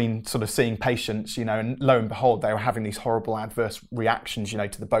down between sort of seeing patients, you know, and lo and behold, they were having these horrible adverse reactions, you know,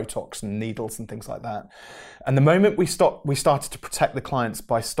 to the Botox and needles and things like that. And the moment we started to protect the clients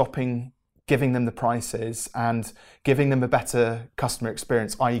by stopping giving them the prices and giving them a better customer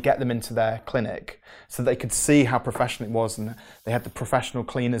experience, i.e. get them into their clinic so they could see how professional it was, and they had the professional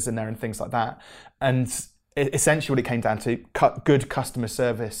cleaners in there and things like that. And essentially what it came down to, good customer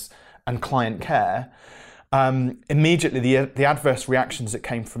service and client care. Immediately the adverse reactions that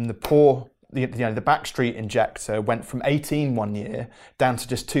came from the poor the Backstreet injector went from 18 one year down to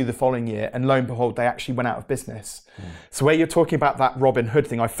just 2 the following year, and lo and behold, they actually went out of business. So where you're talking about that Robin Hood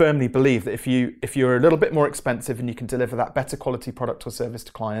thing, I firmly believe that if you're a little bit more expensive and you can deliver that better quality product or service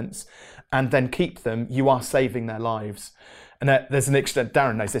to clients and then keep them, you are saving their lives. And there's an extra,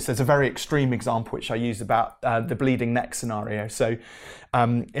 Darren knows this, there's a very extreme example which I use about the bleeding neck scenario. So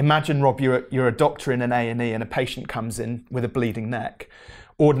imagine, Rob, you're a doctor in an A&E and a patient comes in with a bleeding neck.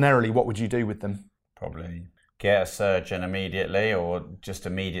 Ordinarily, what would you do with them? Probably get a surgeon immediately, or just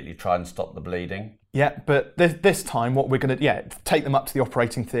immediately try and stop the bleeding. Yeah, but this time what we're going to, take them up to the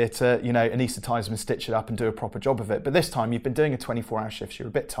operating theatre, anaesthetise them and stitch it up and do a proper job of it. But this time you've been doing a 24-hour shift, you're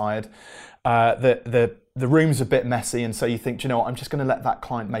a bit tired, the room's a bit messy, and so you think, I'm just going to let that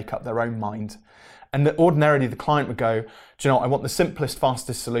client make up their own mind. And ordinarily the client would go, I want the simplest,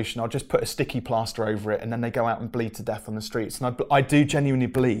 fastest solution. I'll just put a sticky plaster over it, and then they go out and bleed to death on the streets. And I do genuinely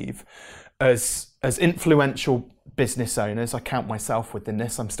believe, as influential business owners, I count myself within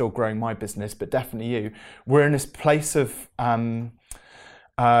this, I'm still growing my business, but definitely you, we're in this place of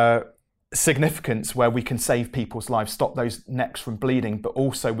significance where we can save people's lives, stop those necks from bleeding, but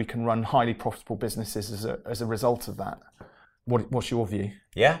also we can run highly profitable businesses as a result of that. What's your view?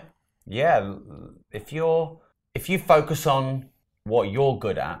 Yeah. If you focus on what you're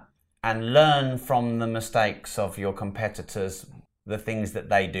good at and learn from the mistakes of your competitors, the things that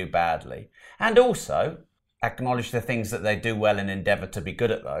they do badly, and also acknowledge the things that they do well and endeavour to be good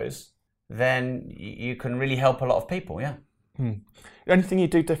at those, then you can really help a lot of people. Yeah. Anything you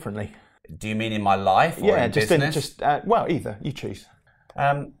do differently? Do you mean in my life or in business? Either. You choose.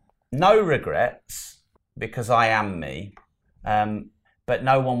 No regrets, because I am me. But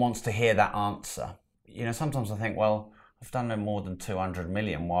no one wants to hear that answer. Sometimes I think, well, I've done no more than 200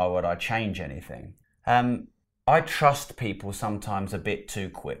 million. Why would I change anything? I trust people sometimes a bit too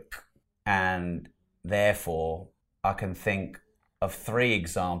quick. And therefore, I can think of 3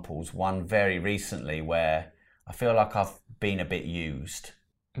 examples. One very recently where I feel like I've been a bit used.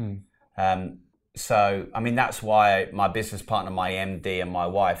 So, that's why my business partner, my MD and my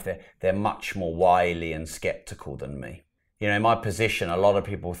wife, they're much more wily and skeptical than me. In my position, a lot of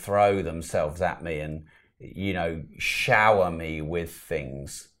people throw themselves at me and, shower me with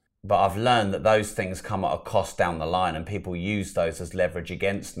things. But I've learned that those things come at a cost down the line, and people use those as leverage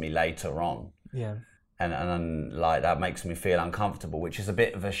against me later on. Yeah. And like that makes me feel uncomfortable, which is a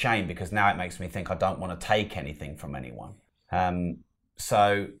bit of a shame, because now it makes me think I don't want to take anything from anyone.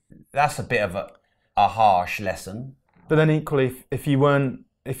 So that's a bit of a harsh lesson. But then equally, if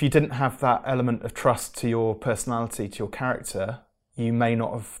you didn't have that element of trust to your personality, to your character, you may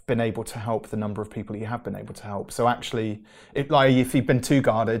not have been able to help the number of people you have been able to help. So actually, if you've been too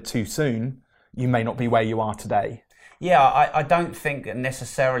guarded too soon, you may not be where you are today. Yeah, I don't think that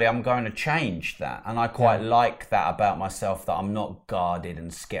necessarily I'm going to change that. And I quite like that about myself, that I'm not guarded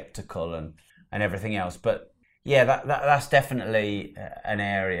and skeptical and everything else. But yeah, that's definitely an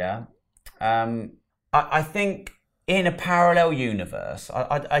area. I think in a parallel universe,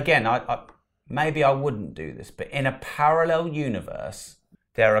 maybe I wouldn't do this, but in a parallel universe,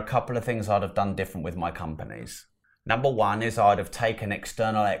 there are a couple of things I'd have done different with my companies. Number one is I'd have taken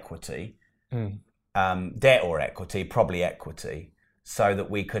external equity, debt or equity, probably equity, so that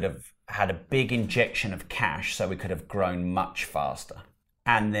we could have had a big injection of cash so we could have grown much faster.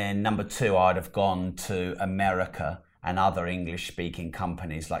 And then number two, I'd have gone to America and other English-speaking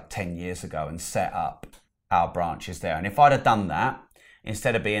companies like 10 years ago and set up our branches there. And if I'd have done that,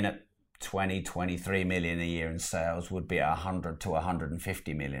 instead of being at 20, 23 million a year in sales, would be at 100 to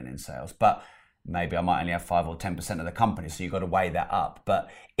 150 million in sales. But maybe I might only have 5 or 10% of the company, so you've got to weigh that up. But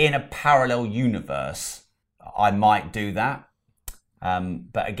in a parallel universe, I might do that.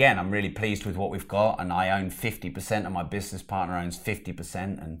 But again, I'm really pleased with what we've got, and I own 50% and my business partner owns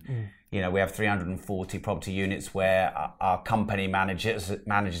 50%. And we have 340 property units where our company manages it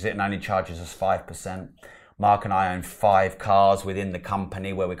and only charges us 5%. Mark and I own 5 cars within the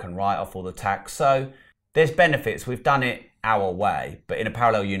company where we can write off all the tax. So there's benefits. We've done it our way, but in a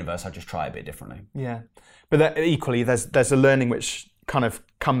parallel universe, I just try it a bit differently. Yeah, but equally, there's a learning which kind of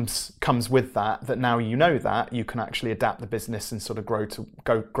comes with that now you know that you can actually adapt the business and sort of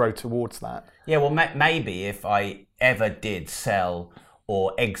grow towards that. Yeah, well, maybe if I ever did sell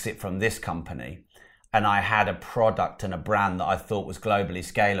or exit from this company, and I had a product and a brand that I thought was globally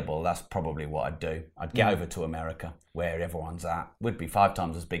scalable, that's probably what I'd do. I'd get over to America, where everyone's at. Would be 5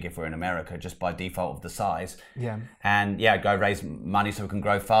 times as big if we're in America, just by default of the size. Yeah. And go raise money so we can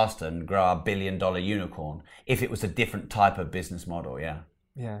grow faster and grow our $1 billion unicorn. If it was a different type of business model, yeah.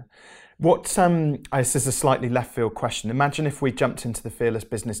 Yeah. What, this is a slightly left field question. Imagine if we jumped into the Fearless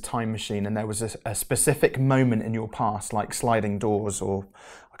Business time machine and there was a specific moment in your past, like sliding doors, or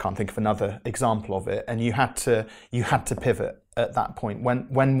I can't think of another example of it, and you had to pivot at that point.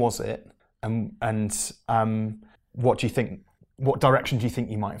 When was it? And what do you think? What direction do you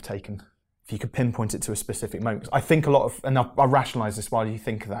think you might have taken? If you could pinpoint it to a specific moment. I think a lot of, and I'll rationalise this while you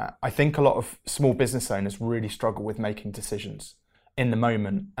think of that, I think a lot of small business owners really struggle with making decisions in the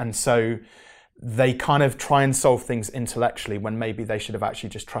moment, and so they kind of try and solve things intellectually when maybe they should have actually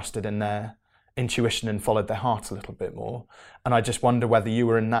just trusted in their intuition and followed their heart a little bit more. And I just wonder whether you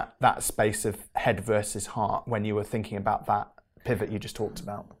were in that space of head versus heart when you were thinking about that pivot you just talked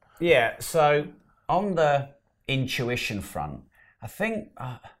about. Yeah, so on the intuition front, I think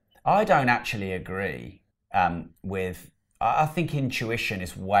I don't actually agree with, I think intuition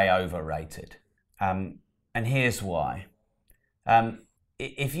is way overrated, and here's why.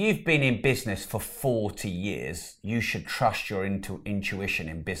 If you've been in business for 40 years, you should trust your intuition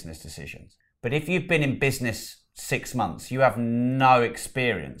in business decisions. But if you've been in business 6 months, you have no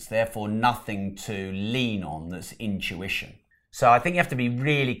experience, therefore nothing to lean on that's intuition. So I think you have to be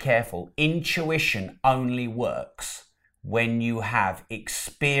really careful. Intuition only works when you have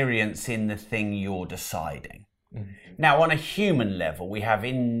experience in the thing you're deciding. Mm-hmm. Now, on a human level, we have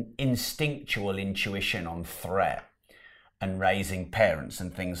instinctual intuition on threat and raising parents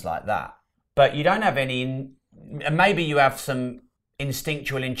and things like that. But you don't have any, maybe you have some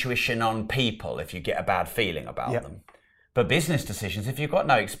instinctual intuition on people if you get a bad feeling about them. But business decisions, if you've got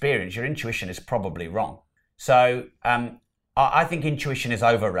no experience, your intuition is probably wrong. So I think intuition is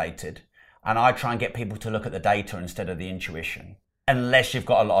overrated, and I try and get people to look at the data instead of the intuition, unless you've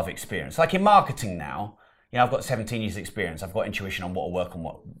got a lot of experience. Like in marketing now, I've got 17 years experience, I've got intuition on what will work and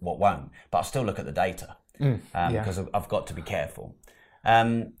what won't, but I'll still look at the data. Because I've got to be careful.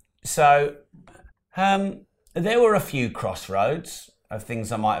 So there were a few crossroads of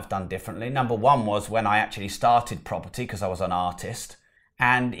things I might have done differently. Number one was when I actually started property, because I was an artist.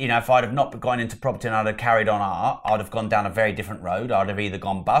 And, if I'd have not gone into property and I'd have carried on art, I'd have gone down a very different road. I'd have either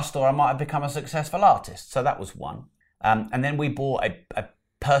gone bust or I might have become a successful artist. So that was one. And then we bought a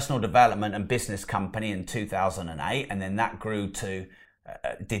personal development and business company in 2008. And then that grew to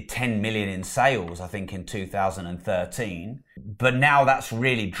did 10 million in sales, I think, in 2013. But now that's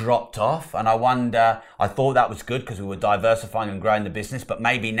really dropped off. And I wonder, I thought that was good because we were diversifying and growing the business. But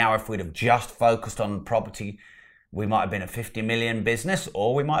maybe now if we'd have just focused on property, we might have been a 50 million business,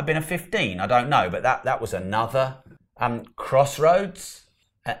 or we might have been a 15. I don't know. But that was another crossroads.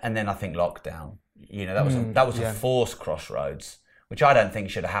 And then I think lockdown. That was a forced crossroads, which I don't think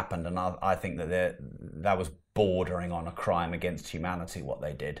should have happened. And I think that was bordering on a crime against humanity, what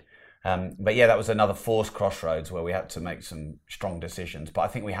they did. But yeah, that was another forced crossroads where we had to make some strong decisions. But I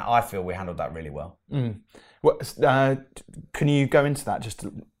think I feel we handled that really well. Can you go into that just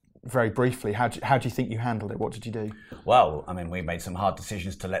very briefly? How do you think you handled it? What did you do? Well, we made some hard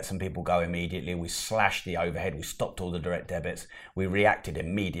decisions to let some people go immediately. We slashed the overhead. We stopped all the direct debits. We reacted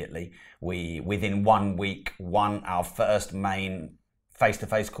immediately. We, within 1 week, won our first main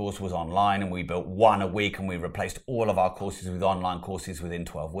face-to-face course was online, and we built one a week, and we replaced all of our courses with online courses within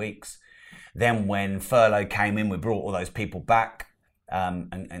 12 weeks. Then when furlough came in, we brought all those people back,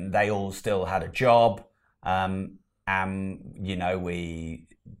 and they all still had a job. We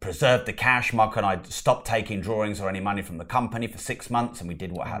preserved the cash. Mark and I stopped taking drawings or any money from the company for 6 months, and we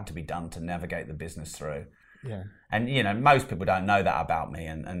did what had to be done to navigate the business through. Yeah. And most people don't know that about me,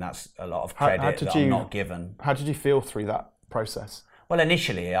 and that's a lot of credit that I'm not given. How did you feel through that process? Well,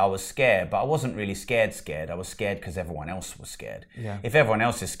 initially I was scared, but I wasn't really scared. I was scared because everyone else was scared. Yeah. If everyone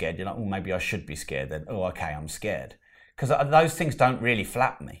else is scared, you're like, oh, maybe I should be scared then. Oh, okay, I'm scared. Because those things don't really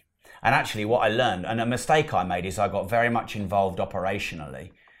flap me. And actually what I learned, and a mistake I made, is I got very much involved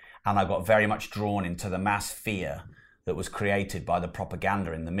operationally, and I got very much drawn into the mass fear that was created by the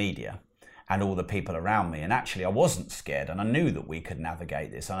propaganda in the media and all the people around me. And actually I wasn't scared, and I knew that we could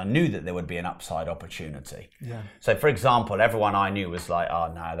navigate this, and I knew that there would be an upside opportunity. Yeah. So for example, everyone I knew was like,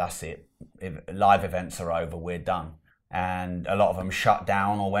 oh no, that's it. If live events are over, we're done. And a lot of them shut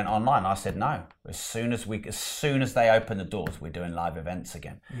down or went online. I said, no, as soon as they open the doors, we're doing live events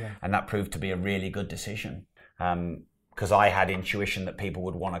again. Yeah. And that proved to be a really good decision. Because I had intuition that people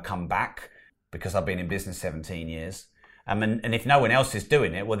would want to come back, because I've been in business 17 years. And if no one else is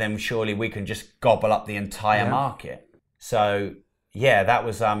doing it, well, then surely we can just gobble up the entire market. So yeah, that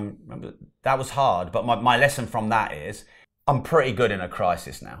was hard. But my lesson from that is I'm pretty good in a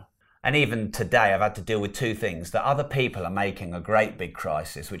crisis now. And even today, I've had to deal with two things: that other people are making a great big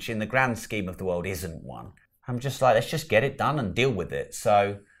crisis, which in the grand scheme of the world isn't one. I'm just like, let's just get it done and deal with it.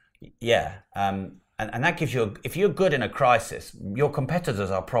 So, yeah. And that gives you, if you're good in a crisis, your competitors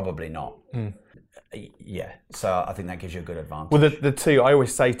are probably not. Yeah. So I think that gives you a good advantage. Well, the two, I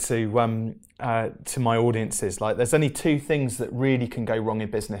always say to my audiences, like, there's only two things that really can go wrong in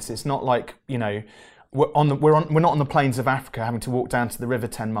business. It's not like, you know, we're not on the plains of Africa having to walk down to the river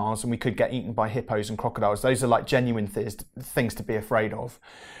 10 miles and we could get eaten by hippos and crocodiles. Those are like genuine things to be afraid of.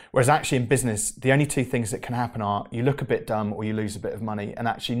 Whereas actually in business, the only two things that can happen are you look a bit dumb or you lose a bit of money, and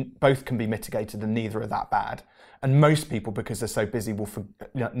actually both can be mitigated and neither are that bad. And most people, because they're so busy,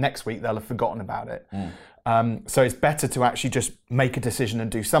 next week they'll have forgotten about it. So it's better to actually just make a decision and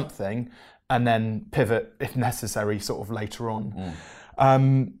do something and then pivot if necessary sort of later on.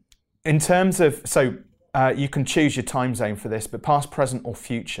 In terms of, you can choose your time zone for this, but past, present or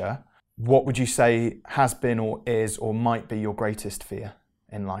future, what would you say has been or is or might be your greatest fear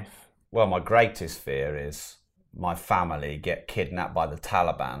in life? Well, my greatest fear is my family get kidnapped by the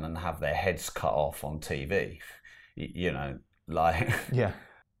Taliban and have their heads cut off on TV. You know, like, yeah.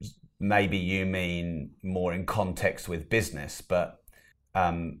 Maybe you mean more in context with business, but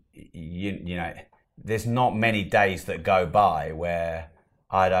you know, there's not many days that go by where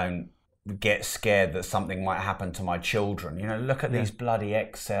I don't get scared that something might happen to my children. You know, look at these bloody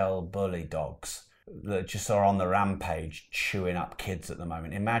XL bully dogs that just are on the rampage chewing up kids at the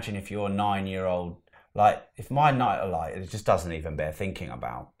moment. Imagine if your 9-year-old, like, if my night, like, it just doesn't even bear thinking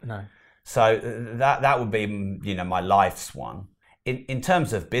about. No. So that would be, you know, my life's one. In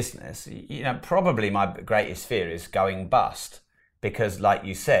terms of business, you know, probably my greatest fear is going bust, because like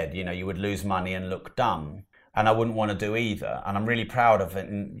you said, you know, you would lose money and look dumb. And I wouldn't want to do either. And I'm really proud of it.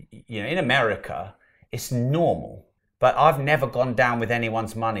 And, you know, in America, it's normal. But I've never gone down with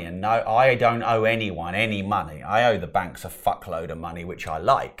anyone's money. And no, I don't owe anyone any money. I owe the banks a fuckload of money, which I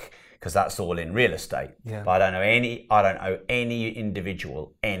like, because that's all in real estate. Yeah. But I don't owe any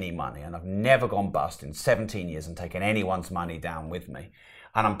individual any money. And I've never gone bust in 17 years and taken anyone's money down with me.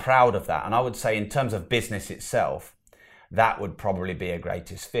 And I'm proud of that. And I would say in terms of business itself, that would probably be a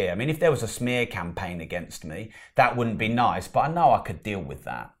greatest fear. I mean, if there was a smear campaign against me, that wouldn't be nice, but I know I could deal with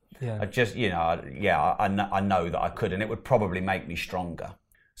that. Yeah. I just, you know, I know that I could, and it would probably make me stronger.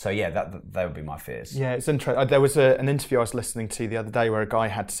 So yeah, that would be my fears. Yeah, it's interesting. There was an interview I was listening to the other day where a guy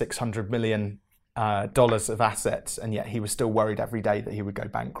had $600 million of assets, and yet he was still worried every day that he would go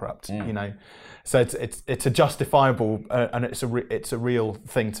bankrupt. You know, so it's a justifiable and it's a real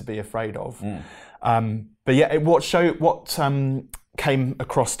thing to be afraid of. But yeah, what came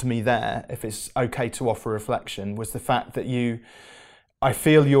across to me there, if it's okay to offer reflection, was the fact that I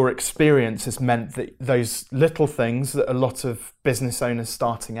feel your experience has meant that those little things that a lot of business owners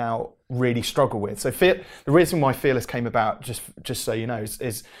starting out really struggle with. So the reason why Fearless came about, just so you know,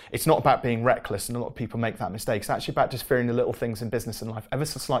 is it's not about being reckless, and a lot of people make that mistake. It's actually about just fearing the little things in business and life ever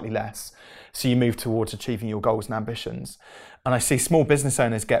so slightly less, so you move towards achieving your goals and ambitions. And I see small business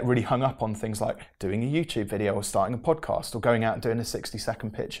owners get really hung up on things like doing a YouTube video or starting a podcast or going out and doing a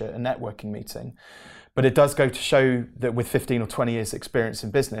 60-second pitch at a networking meeting. But it does go to show that with 15 or 20 years experience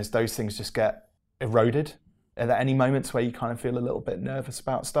in business, those things just get eroded. Are there any moments where you kind of feel a little bit nervous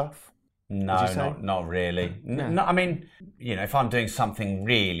about stuff? No, not really. Yeah. No, I mean, you know, if I'm doing something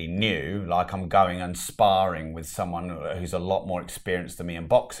really new, like I'm going and sparring with someone who's a lot more experienced than me in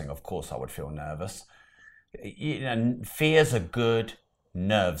boxing, of course I would feel nervous. You know, fears are good,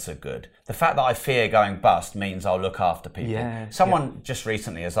 nerves are good. The fact that I fear going bust means I'll look after people. Yeah, Someone just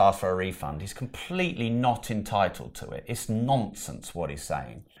recently has asked for a refund. He's completely not entitled to it. It's nonsense what he's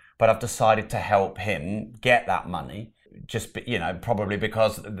saying. But I've decided to help him get that money, just, you know, probably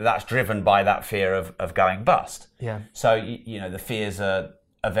because that's driven by that fear of going bust. Yeah. So, you know, the fears are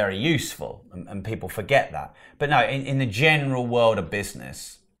very useful, and people forget that. But no, in the general world of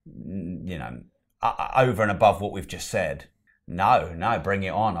business, you know, over and above what we've just said, no, bring it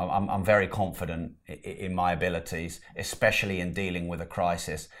on. I'm very confident in my abilities, especially in dealing with a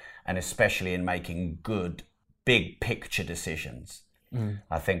crisis, and especially in making good, big picture decisions.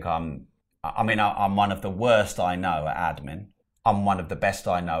 I think I'm one of the worst I know at admin. I'm one of the best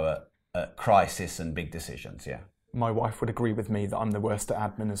I know at crisis and big decisions, yeah. My wife would agree with me that I'm the worst at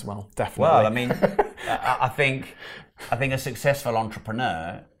admin as well, definitely. Well, I mean, I think a successful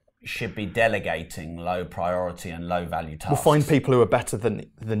entrepreneur should be delegating low priority and low value tasks. We'll find people who are better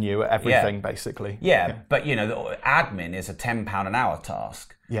than you at everything, basically. Yeah, but you know, the admin is a £10 an hour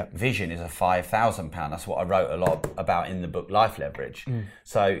task. Yeah. Vision is a £5,000. That's what I wrote a lot about in the book Life Leverage.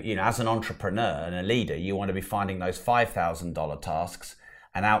 So, you know, as an entrepreneur and a leader, you want to be finding those $5,000 tasks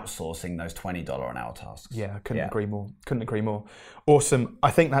and outsourcing those $20 an hour tasks. Yeah, I couldn't agree more. Couldn't agree more. Awesome. I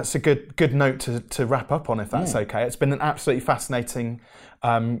think that's a good note to wrap up on, if that's okay. It's been an absolutely fascinating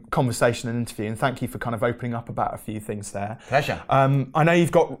conversation and interview, and thank you for kind of opening up about a few things there. Pleasure. I know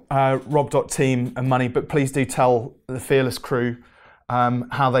you've got rob.team and money, but please do tell the Fearless crew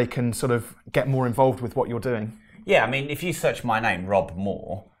how they can sort of get more involved with what you're doing. Yeah, I mean, if you search my name, Rob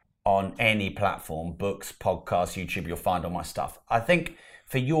Moore, on any platform, books, podcasts, YouTube, you'll find all my stuff. I think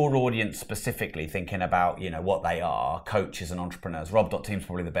for your audience specifically, thinking about, what they are, coaches and entrepreneurs, rob.team is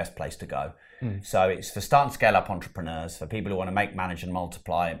probably the best place to go. So it's for start and scale up entrepreneurs, for people who want to make, manage and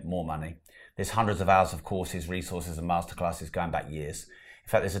multiply more money. There's hundreds of hours of courses, resources and masterclasses going back years. In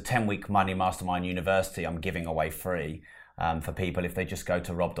fact, there's a 10-week money mastermind university I'm giving away free for people if they just go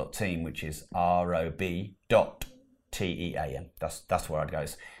to rob.team, which is rob.team. That's where I'd go.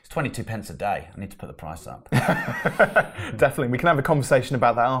 It's 22 pence a day. I need to put the price up. Definitely. We can have a conversation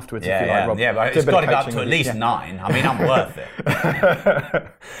about that afterwards if you like, Rob. Yeah, but it's got to go up to at least 9. I mean, I'm worth it.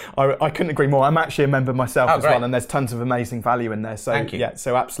 I couldn't agree more. I'm actually a member myself as great. well, and there's tons of amazing value in there. So, Thank you. Yeah,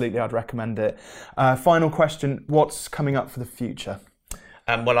 so absolutely I'd recommend it. Final question, what's coming up for the future?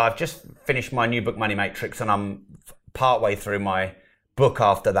 Well, I've just finished my new book, Money Matrix, and I'm partway through my book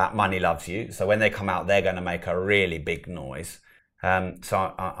after that, Money Loves You. So when they come out, they're going to make a really big noise.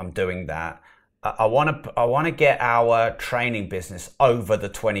 So I'm doing that. I want to get our training business over the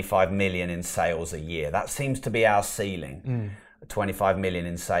 25 million in sales a year. That seems to be our ceiling. 25 million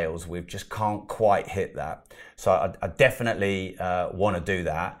in sales. We just can't quite hit that. So I definitely want to do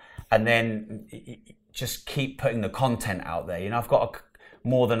that. And then just keep putting the content out there. I've got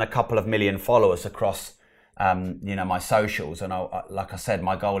more than a couple of million followers across my socials, and like I said,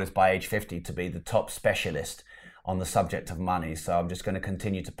 my goal is by age 50 to be the top specialist on the subject of money. So I'm just going to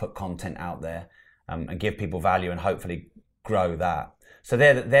continue to put content out there and give people value and hopefully grow that. So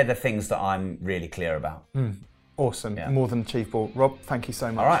they're the things that I'm really clear about. Awesome. Yeah. More than achievable. Rob, thank you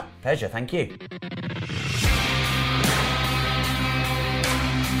so much. All right. Pleasure. Thank you.